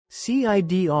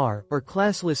CIDR, or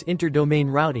classless interdomain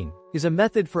routing, is a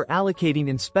method for allocating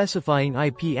and specifying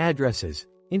IP addresses,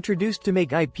 introduced to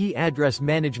make IP address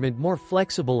management more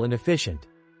flexible and efficient.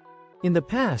 In the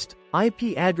past,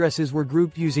 IP addresses were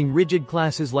grouped using rigid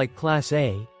classes like Class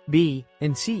A, B,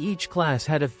 and C. Each class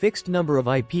had a fixed number of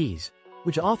IPs,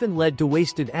 which often led to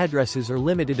wasted addresses or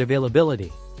limited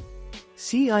availability.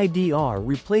 CIDR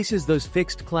replaces those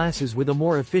fixed classes with a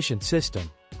more efficient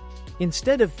system.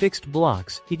 Instead of fixed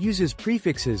blocks, it uses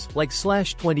prefixes, like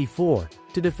 /24,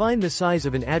 to define the size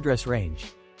of an address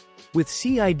range. With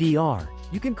CIDR,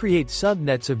 you can create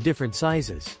subnets of different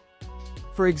sizes.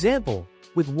 For example,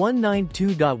 with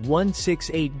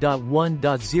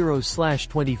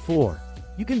 192.168.1.0/24,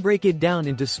 you can break it down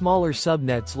into smaller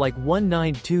subnets like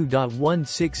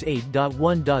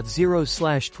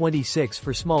 192.168.1.0/26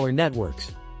 for smaller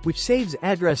networks, which saves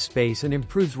address space and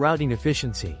improves routing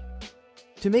efficiency.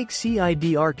 To make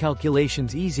CIDR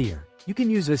calculations easier, you can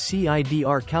use a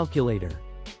CIDR calculator.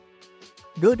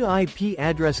 Go to IP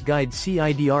Address Guide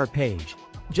CIDR page.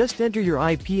 Just enter your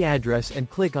IP address and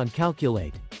click on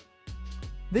Calculate.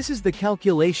 This is the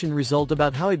calculation result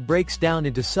about how it breaks down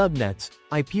into subnets,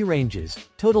 IP ranges,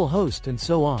 total host, and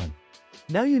so on.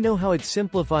 Now you know how it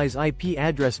simplifies IP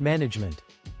address management.